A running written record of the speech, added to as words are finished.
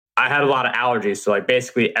I had a lot of allergies. So like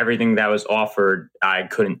basically everything that was offered, I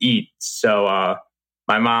couldn't eat. So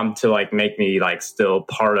my mom, to like make me like still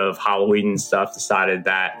part of Halloween and stuff, decided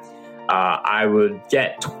that I would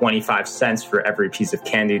get 25 cents for every piece of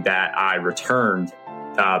candy that I returned,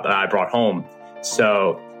 that I brought home.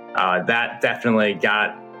 So that definitely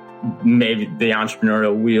got maybe the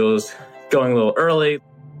entrepreneurial wheels going a little early.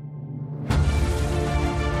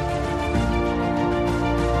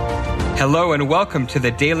 Hello and welcome to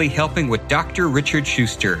the Daily Helping with Dr. Richard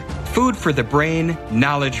Schuster. Food for the brain,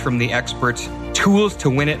 knowledge from the experts, tools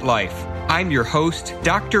to win at life. I'm your host,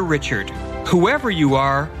 Dr. Richard. Whoever you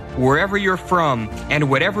are, wherever you're from,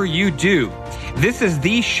 and whatever you do, this is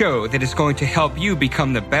the show that is going to help you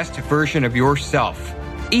become the best version of yourself.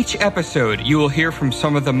 Each episode, you will hear from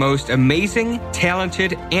some of the most amazing,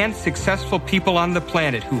 talented, and successful people on the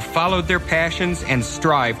planet who followed their passions and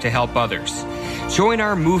strive to help others. Join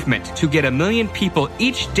our movement to get 1 million people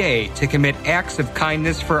each day to commit acts of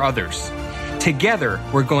kindness for others. Together,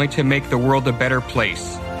 we're going to make the world a better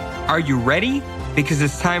place. Are you ready? Because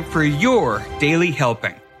it's time for your Daily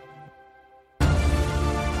Helping.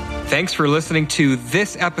 Thanks for listening to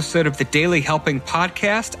this episode of the Daily Helping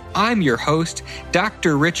Podcast. I'm your host,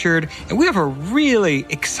 Dr. Richard, and we have a really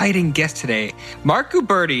exciting guest today. Marc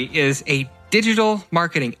Guberti is a digital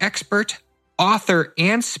marketing expert, author,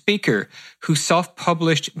 and speaker who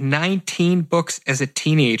self-published 19 books as a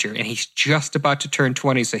teenager, and he's just about to turn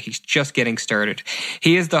 20, so he's just getting started.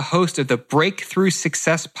 He is the host of the Breakthrough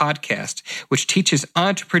Success Podcast, which teaches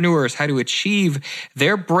entrepreneurs how to achieve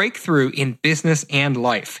their breakthrough in business and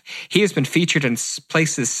life. He has been featured in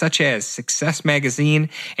places such as Success Magazine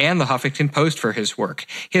and the Huffington Post for his work.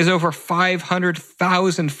 He has over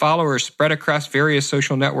 500,000 followers spread across various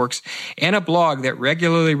social networks and a blog that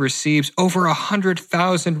regularly receives over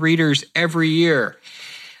 100,000 readers every year.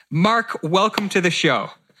 Marc, welcome to the show.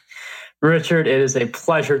 Richard, it is a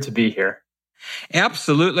pleasure to be here.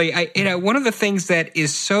 Absolutely. One of the things that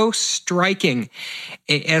is so striking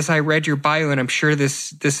as I read your bio, and I'm sure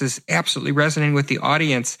this is absolutely resonating with the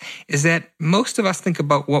audience, is that most of us think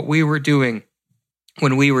about what we were doing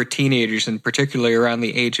when we were teenagers, and particularly around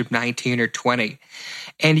the age of 19 or 20.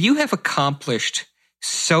 And you have accomplished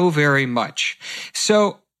so very much.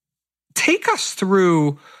 So take us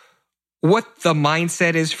through what the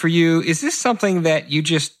mindset is for you. Is this something that you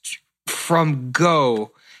just from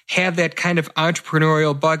go had that kind of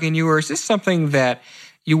entrepreneurial bug in you, or is this something that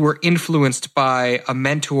you were influenced by a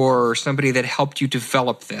mentor or somebody that helped you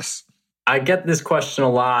develop this? I get this question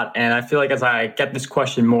a lot, and I feel like as I get this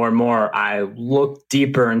question more and more, I look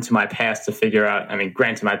deeper into my past to figure out,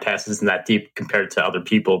 granted my past isn't that deep compared to other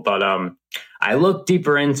people, but I look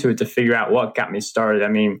deeper into it to figure out what got me started.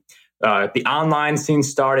 The online scene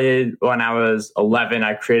started when I was 11.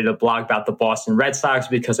 I created a blog about the Boston Red Sox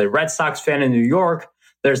because a Red Sox fan in New York,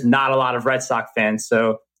 there's not a lot of Red Sox fans.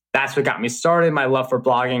 So that's what got me started. My love for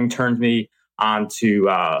blogging turned me onto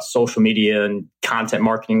social media and content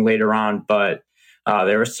marketing later on. But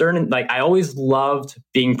there were certain, I always loved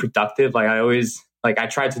being productive. I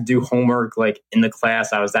tried to do homework in the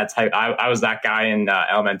class. I was that type. I was that guy in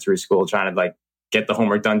elementary school trying to get the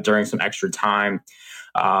homework done during some extra time.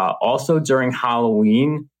 Also during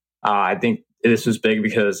Halloween, I think this was big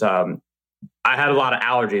because I had a lot of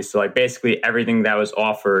allergies. So basically everything that was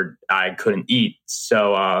offered, I couldn't eat.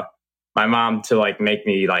 So my mom, to make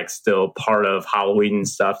me still part of Halloween and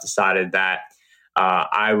stuff, decided that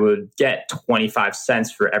I would get 25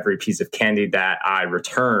 cents for every piece of candy that I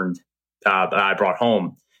returned, that I brought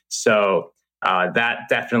home. So that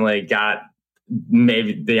definitely got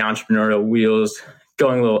maybe the entrepreneurial wheels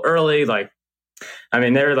going a little early.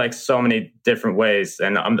 There are so many different ways,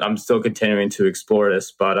 and I'm still continuing to explore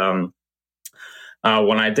this. But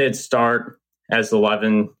when I did start as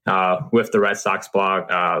 11 with the Red Sox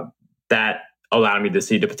blog, that allowed me to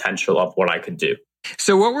see the potential of what I could do.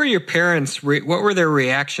 So, what were your parents? What were their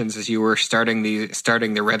reactions as you were starting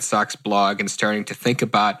the Red Sox blog and starting to think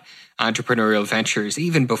about entrepreneurial ventures,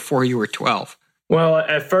 even before you were 12? Well,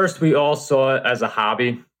 at first we all saw it as a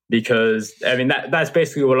hobby. Because, that's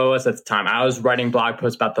basically what it was at the time. I was writing blog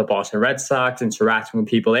posts about the Boston Red Sox, interacting with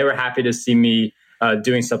people. They were happy to see me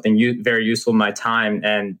doing something very useful in my time.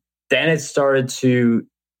 And then it started to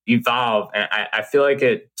evolve. And I feel like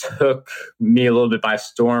it took me a little bit by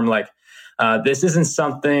storm. This isn't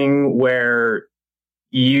something where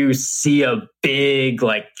you see a big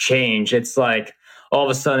change. It's all of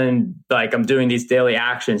a sudden, I'm doing these daily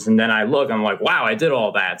actions. And then I look, I'm like, wow, I did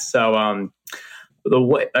all that. So,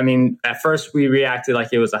 at first we reacted like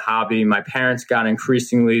it was a hobby. My parents got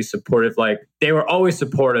increasingly supportive. They were always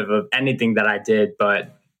supportive of anything that I did,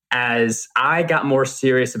 but as I got more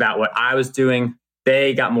serious about what I was doing,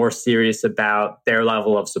 they got more serious about their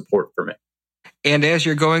level of support for me. And as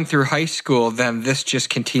you're going through high school, then this just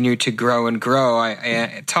continued to grow and grow.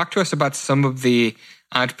 Talk to us about some of the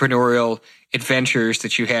entrepreneurial adventures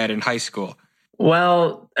that you had in high school.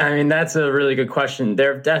 Well, I mean, that's a really good question.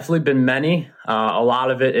 There have definitely been many. A lot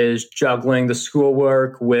of it is juggling the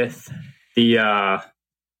schoolwork with the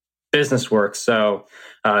business work. So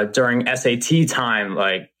during SAT time,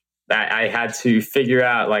 like I had to figure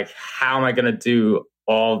out like, how am I going to do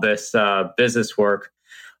all this business work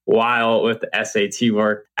while with the SAT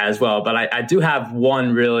work as well. But I do have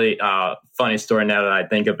one really funny story now that I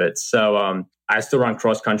think of it. So I still run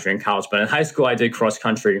cross country in college, but in high school I did cross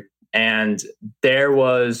country. And there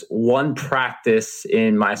was one practice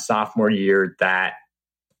in my sophomore year that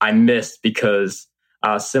I missed because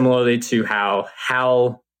similarly to how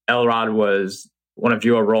Hal Elrod was one of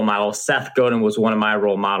your role models, Seth Godin was one of my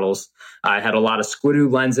role models. I had a lot of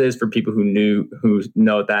Squidoo lenses. For people who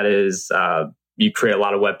know what that is. You create a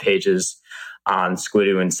lot of web pages on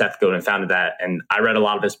Squidoo, and Seth Godin founded that. And I read a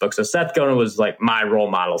lot of his books. So Seth Godin was like my role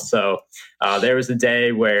model. So there was a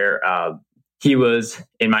day where he was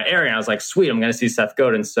in my area. And I was like, sweet, I'm going to see Seth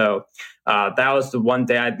Godin. So that was the one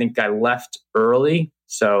day I think I left early.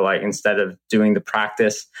 So like instead of doing the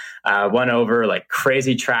practice, went over like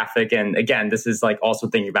crazy traffic. And again, this is like also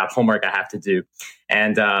thinking about homework I have to do.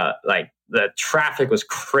 And like the traffic was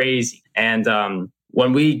crazy. And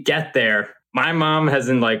when we get there, my mom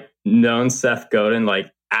hasn't like known Seth Godin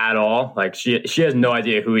like at all. Like she has no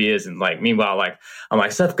idea who he is. And like, meanwhile, like I'm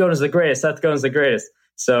like, Seth Godin's the greatest. Seth Godin's the greatest.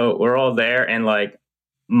 So we're all there. And like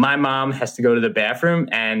my mom has to go to the bathroom.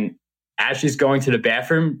 And as she's going to the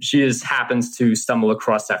bathroom, she just happens to stumble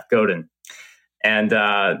across Seth Godin. And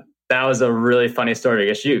that was a really funny story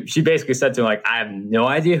because she basically said to him, like, I have no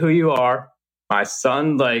idea who you are. My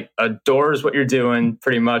son like adores what you're doing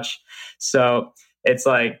pretty much. So it's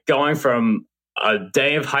like going from a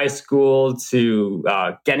day of high school to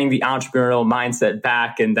getting the entrepreneurial mindset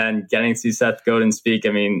back and then getting to see Seth Godin speak.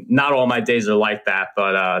 I mean, not all my days are like that,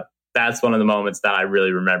 but that's one of the moments that I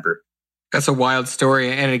really remember. That's a wild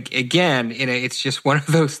story. And again, it's just one of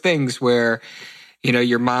those things where,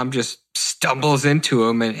 your mom just stumbles into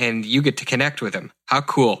him and you get to connect with him. How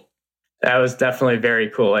cool. That was definitely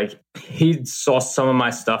very cool. Like he saw some of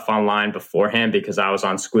my stuff online beforehand because I was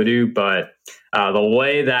on Squidoo, but the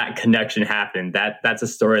way that connection happened, that's a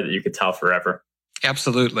story that you could tell forever.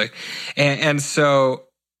 Absolutely. And so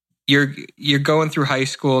you're going through high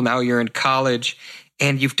school, now you're in college,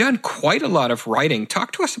 and you've done quite a lot of writing.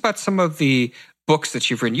 Talk to us about some of the books that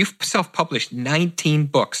you've written. You've self-published 19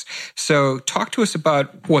 books. So talk to us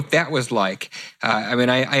about what that was like.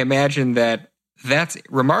 I imagine that's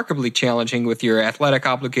remarkably challenging with your athletic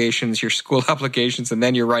obligations, your school obligations, and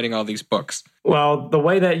then you're writing all these books. Well, the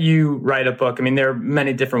way that you write a book, I mean, there are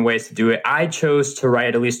many different ways to do it. I chose to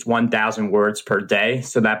write at least 1,000 words per day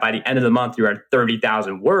so that by the end of the month, you're at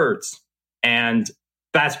 30,000 words. And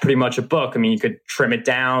that's pretty much a book. I mean, you could trim it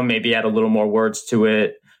down, maybe add a little more words to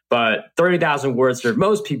it. But 30,000 words for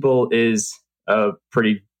most people is a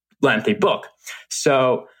pretty lengthy book.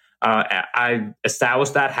 So I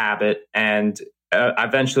established that habit, and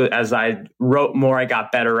eventually, as I wrote more, I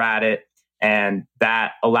got better at it, and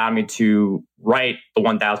that allowed me to write the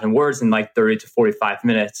 1,000 words in like 30 to 45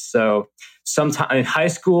 minutes. So sometime in high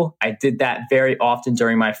school, I did that very often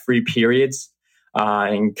during my free periods.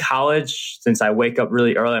 In college, since I wake up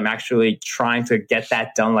really early, I'm actually trying to get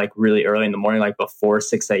that done like really early in the morning, like before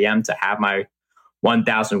 6 a.m. to have my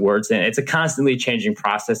 1,000 words in. It's a constantly changing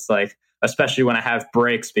process, like especially when I have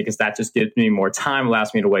breaks, because that just gives me more time,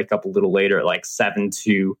 allows me to wake up a little later at like 7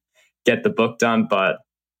 to get the book done. But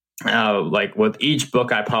like with each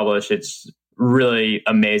book I publish, it's really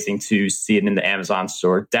amazing to see it in the Amazon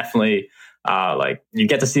store. Definitely like you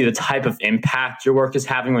get to see the type of impact your work is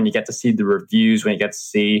having when you get to see the reviews, when you get to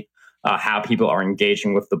see how people are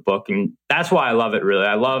engaging with the book. And that's why I love it, really.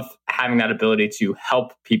 I love having that ability to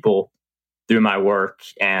help people through my work,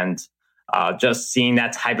 and just seeing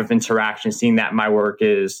that type of interaction, seeing that my work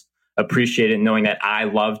is appreciated, knowing that I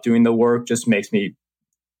love doing the work just makes me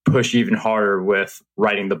push even harder with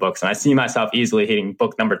writing the books. And I see myself easily hitting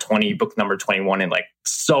book number 20, book number 21, and like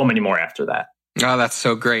so many more after that. Oh, that's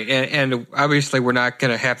so great. And obviously we're not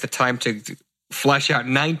going to have the time to flesh out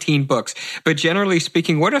 19 books, but generally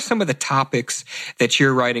speaking, what are some of the topics that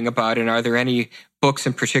you're writing about? And are there any books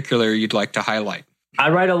in particular you'd like to highlight? I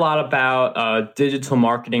write a lot about digital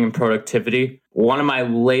marketing and productivity. One of my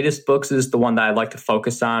latest books is the one that I'd like to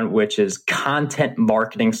focus on, which is Content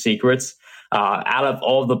Marketing Secrets. Out of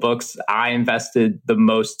all of the books, I invested the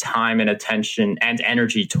most time and attention and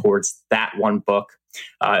energy towards that one book.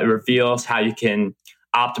 It reveals how you can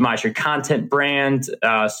optimize your content brand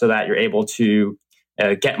so that you're able to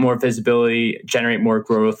get more visibility, generate more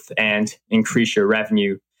growth, and increase your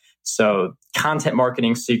revenue. So Content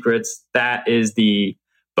Marketing Secrets, that is the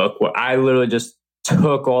book where I literally just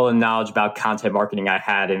took all the knowledge about content marketing I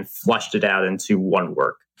had and fleshed it out into one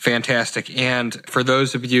work. Fantastic. And for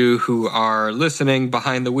those of you who are listening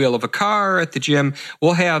behind the wheel of a car at the gym,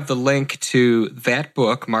 we'll have the link to that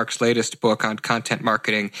book, Marc's latest book on content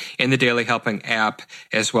marketing, in the Daily Helping app,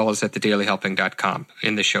 as well as at thedailyhelping.com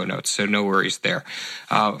in the show notes. So no worries there.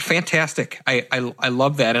 Fantastic. I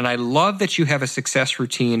love that. And I love that you have a success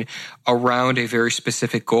routine around a very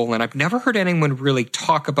specific goal. And I've never heard anyone really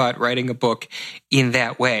talk about writing a book in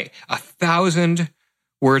that way. 1,000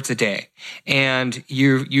 words a day. And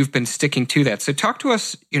you've been sticking to that. So talk to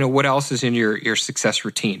us, what else is in your success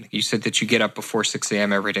routine? You said that you get up before 6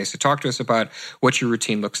 a.m. every day. So talk to us about what your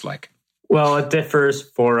routine looks like. Well, it differs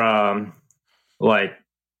for like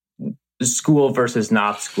school versus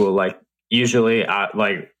not school. Like usually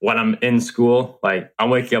when I'm in school, like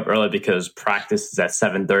I'm waking up early because practice is at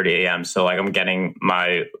 7:30 a.m. So like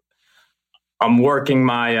I'm working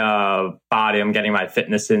my body. I'm getting my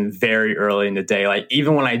fitness in very early in the day. Like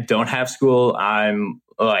even when I don't have school, I'm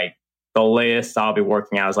like the latest I'll be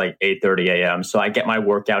working out is like 8:30 a.m. So I get my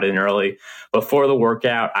workout in early. Before the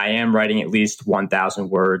workout, I am writing at least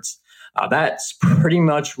 1,000 words. That's pretty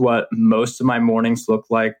much what most of my mornings look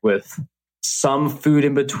like, with some food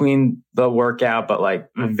in between the workout, but like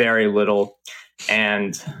very little.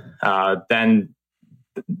 And then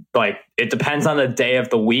like it depends on the day of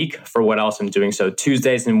the week for what else I'm doing. So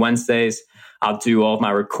Tuesdays and Wednesdays, I'll do all of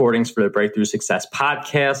my recordings for the Breakthrough Success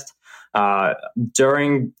podcast.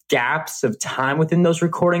 During gaps of time within those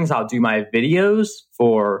recordings, I'll do my videos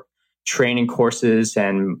for training courses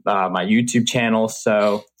and my YouTube channel.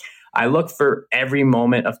 So I look for every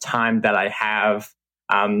moment of time that I have,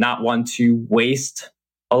 not one to waste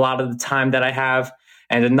a lot of the time that I have.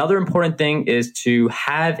 And another important thing is to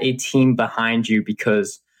have a team behind you,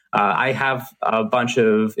 because I have a bunch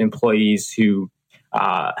of employees who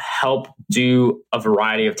help do a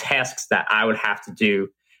variety of tasks that I would have to do.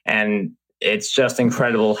 And it's just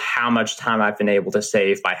incredible how much time I've been able to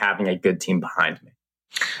save by having a good team behind me.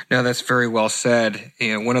 No, that's very well said.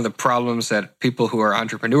 One of the problems that people who are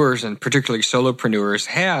entrepreneurs and particularly solopreneurs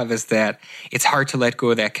have is that it's hard to let go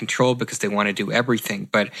of that control because they want to do everything.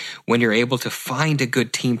 But when you're able to find a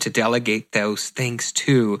good team to delegate those things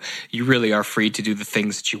to, you really are free to do the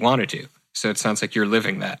things that you want to do. So it sounds like you're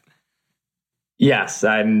living that. Yes,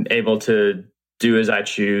 I'm able to do as I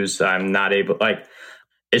choose. I'm not able,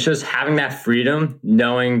 it's just having that freedom,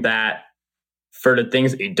 knowing that for the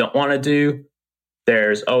things that you don't want to do,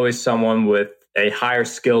 there's always someone with a higher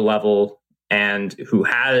skill level and who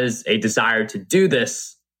has a desire to do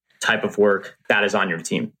this type of work that is on your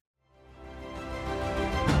team.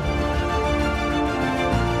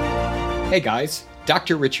 Hey guys,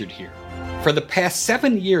 Dr. Richard here. For the past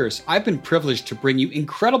 7 years, I've been privileged to bring you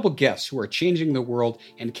incredible guests who are changing the world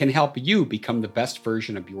and can help you become the best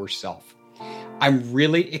version of yourself. I'm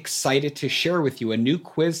really excited to share with you a new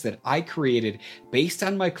quiz that I created based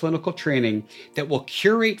on my clinical training that will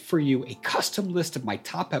curate for you a custom list of my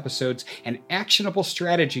top episodes and actionable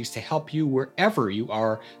strategies to help you wherever you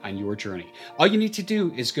are on your journey. All you need to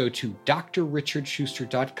do is go to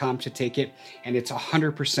drrichardschuster.com to take it, and it's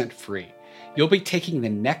 100% free. You'll be taking the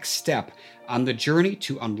next step on the journey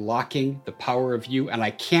to unlocking the power of you, and I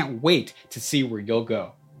can't wait to see where you'll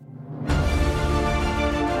go.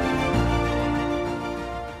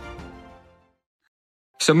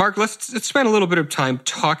 So, Marc, let's spend a little bit of time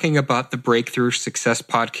talking about the Breakthrough Success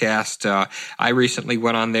podcast. I recently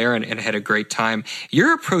went on there and had a great time.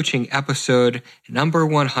 You're approaching episode number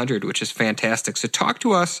 100, which is fantastic. So talk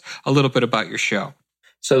to us a little bit about your show.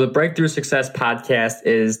 So the Breakthrough Success podcast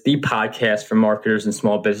is the podcast for marketers and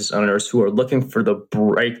small business owners who are looking for the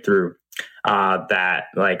breakthrough that,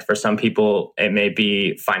 like, for some people, it may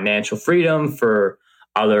be financial freedom. For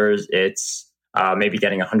others, it's maybe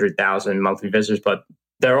getting 100,000 monthly visitors, but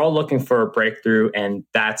they're all looking for a breakthrough, and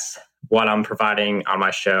that's what I'm providing on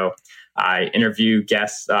my show. I interview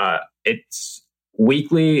guests. It's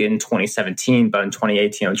weekly in 2017, but in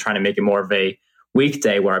 2018, I'm trying to make it more of a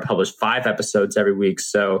weekday where I publish 5 episodes every week.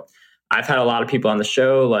 So I've had a lot of people on the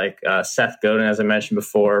show, like Seth Godin, as I mentioned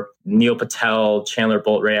before, Neil Patel, Chandler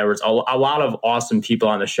Bolt, Ray Edwards, a lot of awesome people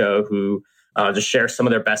on the show who just share some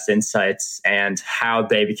of their best insights and how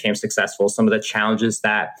they became successful, some of the challenges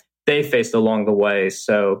that they faced along the way.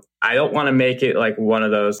 So I don't want to make it like one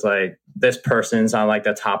of those, like, this person's on like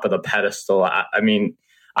the top of the pedestal. I mean,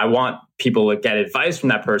 I want people to get advice from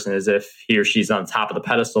that person as if he or she's on top of the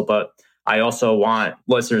pedestal, but I also want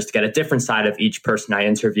listeners to get a different side of each person I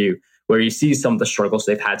interview, where you see some of the struggles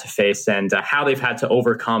they've had to face and how they've had to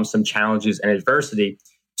overcome some challenges and adversity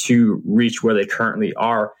to reach where they currently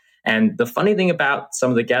are. And the funny thing about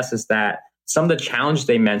some of the guests is that some of the challenges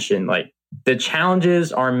they mentioned, like, the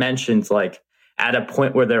challenges are mentioned like at a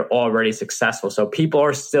point where they're already successful. So people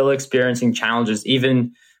are still experiencing challenges,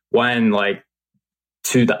 even when, like,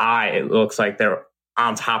 to the eye, it looks like they're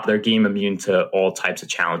on top of their game, immune to all types of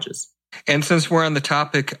challenges. And since we're on the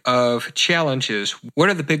topic of challenges, what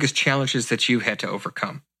are the biggest challenges that you had to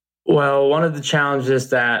overcome? Well, one of the challenges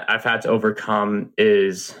that I've had to overcome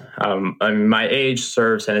is, my age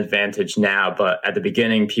serves an advantage now, but at the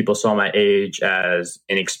beginning, people saw my age as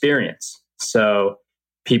inexperience. So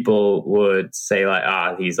people would say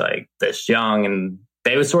like, he's like this young, and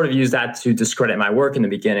they would sort of use that to discredit my work in the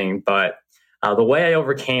beginning. But the way I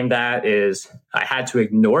overcame that is I had to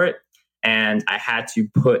ignore it, and I had to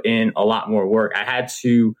put in a lot more work. I had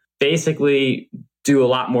to basically do a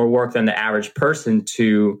lot more work than the average person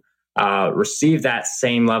to receive that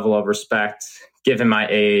same level of respect given my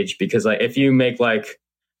age. Because like, if you make like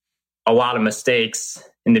a lot of mistakes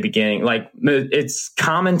in the beginning, like, it's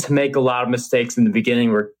common to make a lot of mistakes in the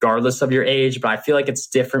beginning regardless of your age, but I feel like it's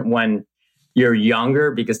different when you're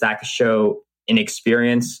younger because that could show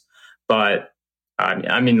inexperience. But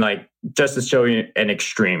I mean, like, just to show you an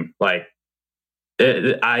extreme, like,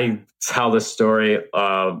 I tell this story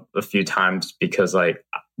a few times because, like,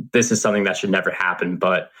 this is something that should never happen.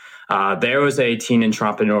 But there was a teen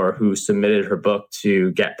entrepreneur who submitted her book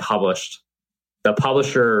to get published. The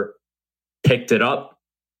publisher picked it up,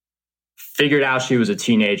 figured out she was a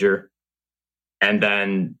teenager, and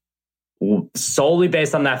then solely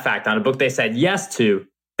based on that fact, on a book they said yes to,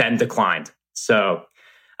 then declined. So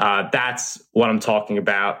that's what I'm talking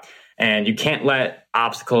about. And you can't let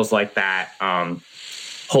obstacles like that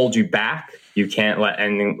hold you back. You can't let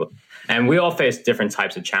anything. And we all face different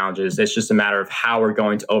types of challenges. It's just a matter of how we're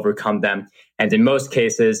going to overcome them. And in most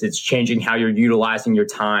cases, it's changing how you're utilizing your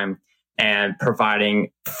time and providing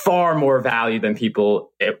far more value than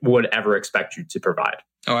people would ever expect you to provide.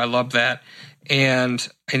 Oh, I love that. And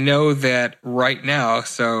I know that right now,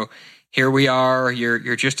 so here we are,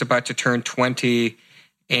 you're just about to turn 20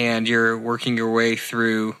 and you're working your way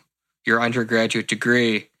through your undergraduate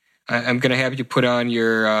degree. I'm going to have you put on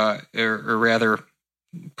your, or rather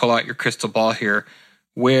pull out your crystal ball here.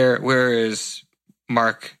 Where is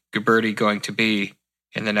Marc Guberti going to be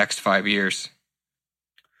in the next 5 years?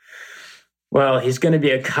 Well, he's going to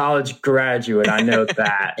be a college graduate. I know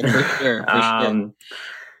that. For sure. I'm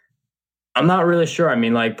not really sure. I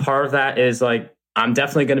mean, like, part of that is like, I'm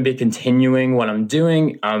definitely going to be continuing what I'm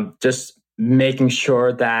doing. Just making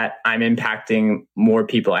sure that I'm impacting more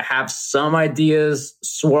people. I have some ideas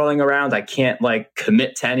swirling around. I can't like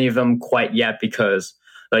commit to any of them quite yet because,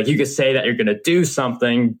 like, you could say that you're going to do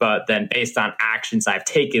something, but then based on actions I've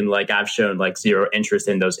taken, like, I've shown like zero interest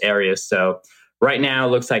in those areas. So right now, it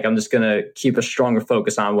looks like I'm just going to keep a stronger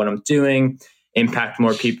focus on what I'm doing, impact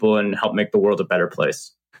more people, and help make the world a better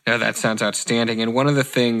place. Yeah, that sounds outstanding. And one of the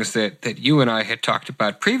things that you and I had talked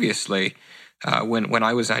about previously when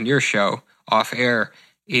I was on your show off air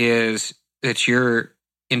is that you're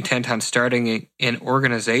intent on starting an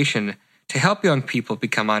organization to help young people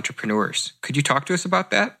become entrepreneurs. Could you talk to us about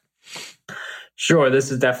that? Sure.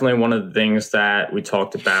 This is definitely one of the things that we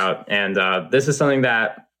talked about. And this is something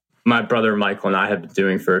that my brother Michael and I have been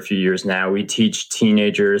doing for a few years now. We teach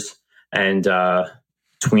teenagers and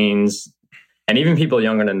tweens and even people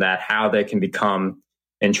younger than that how they can become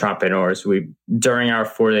entrepreneurs. During our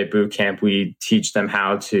 4-day boot camp, we teach them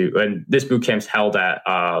how to, and this boot camp's held at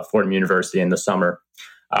Fordham University in the summer.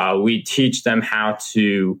 We teach them how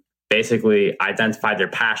to basically identify their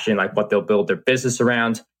passion, like what they'll build their business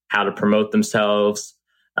around, how to promote themselves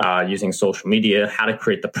using social media, how to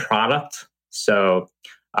create the product. So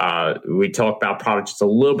we talk about product just a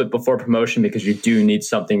little bit before promotion because you do need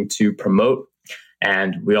something to promote.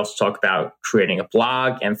 And we also talk about creating a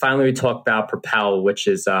blog. And finally, we talk about Propel, which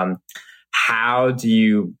is how do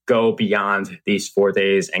you go beyond these 4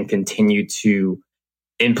 days and continue to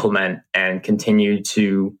implement and continue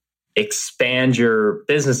to expand your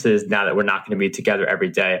businesses now that we're not going to be together every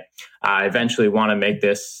day. I eventually want to make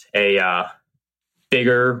this a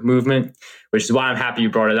bigger movement, which is why I'm happy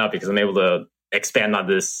you brought it up because I'm able to expand on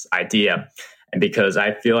this idea. And because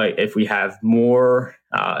I feel like if we have more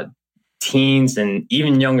teens and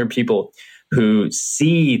even younger people who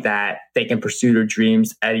see that they can pursue their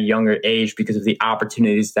dreams at a younger age because of the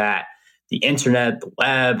opportunities that the internet, the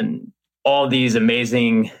web, and all these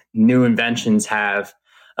amazing new inventions have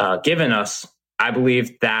given us, I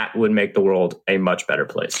believe that would make the world a much better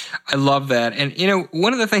place. I love that. And,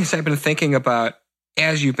 one of the things I've been thinking about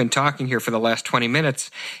as you've been talking here for the last 20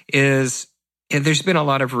 minutes is there's been a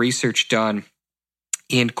lot of research done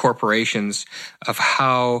in corporations of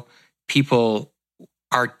how people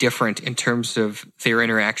are different in terms of their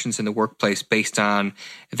interactions in the workplace based on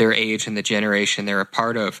their age and the generation they're a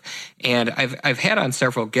part of. And I've had on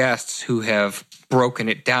several guests who have broken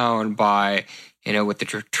it down by, what the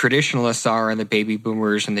traditionalists are and the baby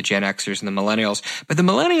boomers and the Gen Xers and the millennials. But the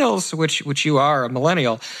millennials, which you are a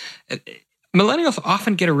millennial, millennials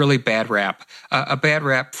often get a really bad rap, a bad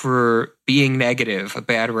rap for being negative, a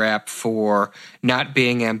bad rap for not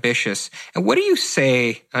being ambitious. And what do you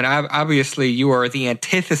say? And obviously, you are the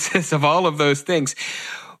antithesis of all of those things.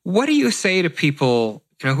 What do you say to people,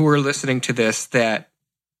 who are listening to this that,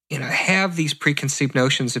 have these preconceived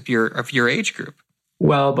notions of your age group?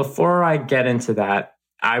 Well, before I get into that,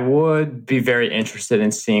 I would be very interested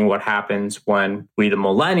in seeing what happens when we, the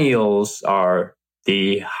millennials, are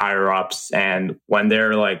the higher ups, and when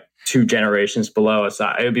they're like 2 generations below us.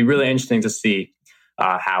 It would be really interesting to see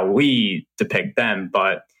how we depict them.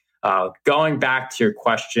 But going back to your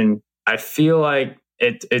question, I feel like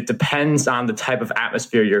it depends on the type of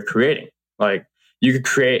atmosphere you're creating. Like, you could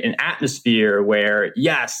create an atmosphere where,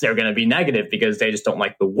 yes, they're going to be negative because they just don't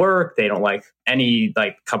like the work. They don't like any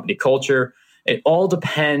company culture. It all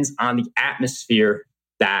depends on the atmosphere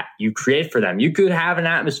that you create for them. You could have an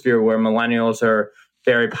atmosphere where millennials are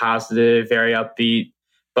very positive, very upbeat.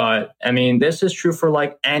 But I mean, this is true for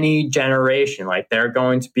any generation. There are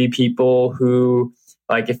going to be people who,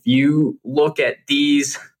 if you look at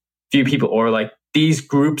these few people or these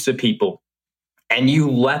groups of people, and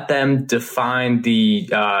you let them define the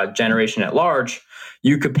generation at large,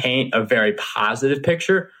 you could paint a very positive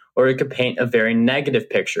picture, or you could paint a very negative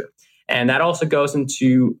picture. And that also goes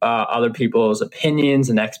into other people's opinions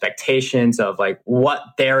and expectations of what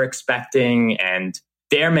they're expecting, and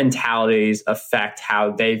their mentalities affect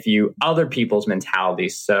how they view other people's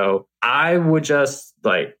mentalities. So I would just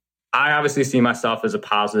I obviously see myself as a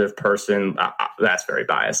positive person. That's very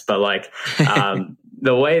biased, but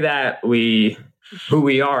the way that who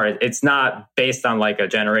we are, it's not based on a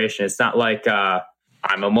generation. It's not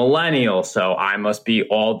I'm a millennial, so I must be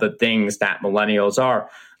all the things that millennials are.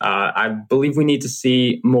 I believe we need to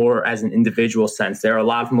see more as an individual sense. There are a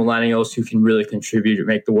lot of millennials who can really contribute to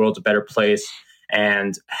make the world a better place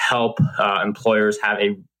and help employers have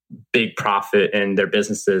a big profit in their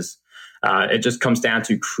businesses. It just comes down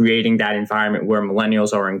to creating that environment where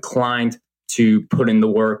millennials are inclined to put in the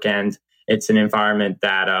work, and it's an environment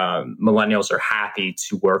that millennials are happy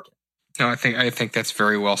to work in. No, I think that's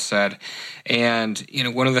very well said. And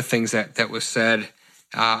one of the things that was said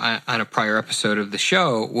on a prior episode of the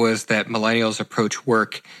show was that millennials approach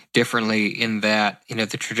work differently. In that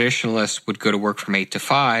the traditionalists would go to work from 8 to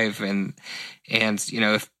 5, and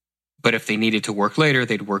if they needed to work later,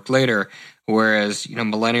 they'd work later. Whereas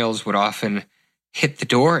millennials would often hit the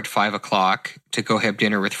door at 5 o'clock to go have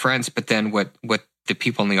dinner with friends, but then what the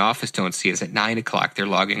people in the office don't see is at 9 o'clock they're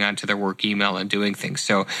logging onto their work email and doing things.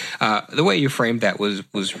 So the way you framed that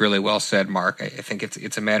was really well said, Mark. I think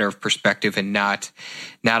it's a matter of perspective and not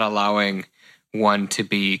allowing one to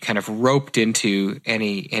be kind of roped into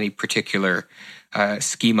any particular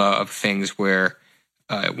schema of things where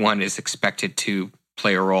one is expected to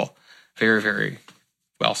play a role. Very, very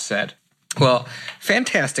well said. Well,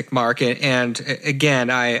 fantastic, Mark. And again,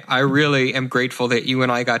 I really am grateful that you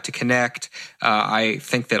and I got to connect. I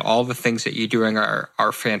think that all the things that you're doing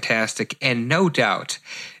are fantastic. And no doubt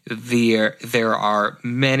there are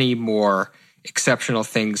many more exceptional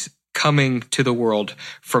things coming to the world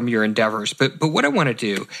from your endeavors. But what I want to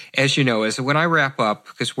do, as you know, is when I wrap up,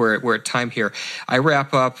 because we're at time here, I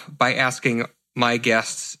wrap up by asking my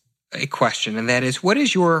guests a question, and that is, what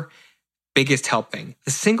is your biggest helping,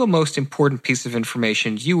 the single most important piece of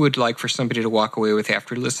information you would like for somebody to walk away with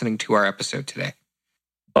after listening to our episode today?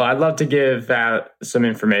 Well, I'd love to give out some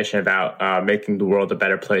information about making the world a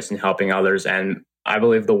better place and helping others. And I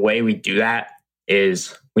believe the way we do that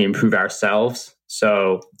is we improve ourselves.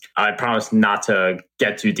 So I promise not to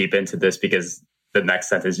get too deep into this, because the next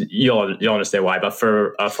sentence, you'll understand why. But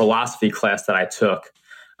for a philosophy class that I took,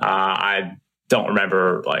 I don't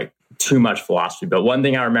remember too much philosophy, but one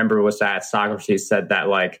thing I remember was that Socrates said that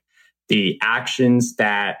the actions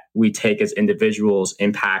that we take as individuals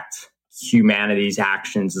impact humanity's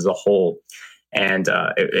actions as a whole. And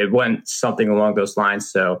it went something along those lines.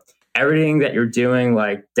 So everything that you're doing,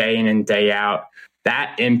 like day in and day out,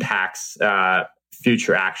 that impacts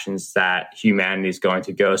future actions that humanity is going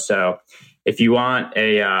to go. So if you want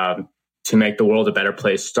to make the world a better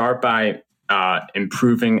place, start by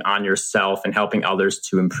improving on yourself and helping others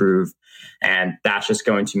to improve. And that's just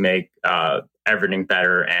going to make everything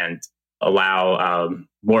better and allow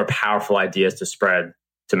more powerful ideas to spread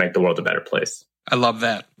to make the world a better place. I love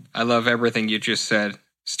that. I love everything you just said.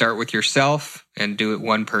 Start with yourself and do it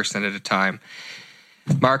one person at a time.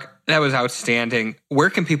 Marc, that was outstanding.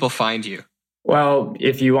 Where can people find you? Well,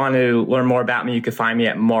 if you want to learn more about me, you can find me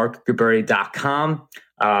at marcguberti.com.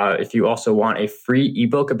 If you also want a free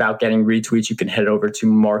ebook about getting retweets, you can head over to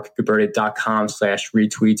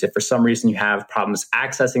marcguberti.com/retweets. If for some reason you have problems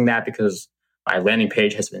accessing that because my landing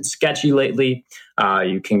page has been sketchy lately,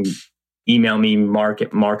 you can email me,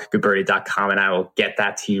 marc@marcguberti.com, and I will get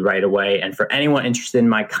that to you right away. And for anyone interested in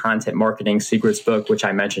my content marketing secrets book, which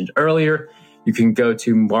I mentioned earlier, you can go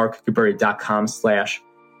to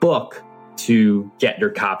marcguberti.com/book to get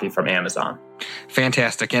your copy from Amazon.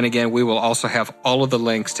 Fantastic. And again, we will also have all of the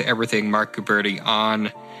links to everything Marc Guberti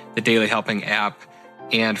on the Daily Helping app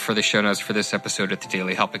and for the show notes for this episode at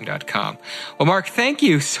thedailyhelping.com. Well, Marc, thank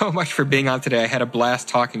you so much for being on today. I had a blast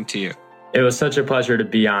talking to you. It was such a pleasure to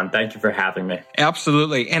be on. Thank you for having me.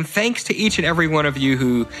 Absolutely. And thanks to each and every one of you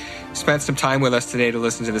who spent some time with us today to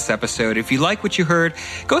listen to this episode. If you like what you heard,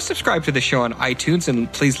 go subscribe to the show on iTunes and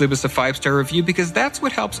please leave us a 5-star review because that's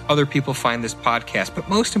what helps other people find this podcast. But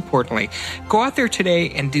most importantly, go out there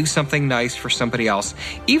today and do something nice for somebody else,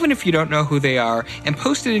 even if you don't know who they are, and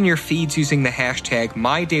post it in your feeds using the hashtag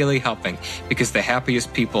MyDailyHelping because the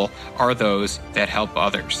happiest people are those that help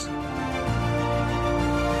others.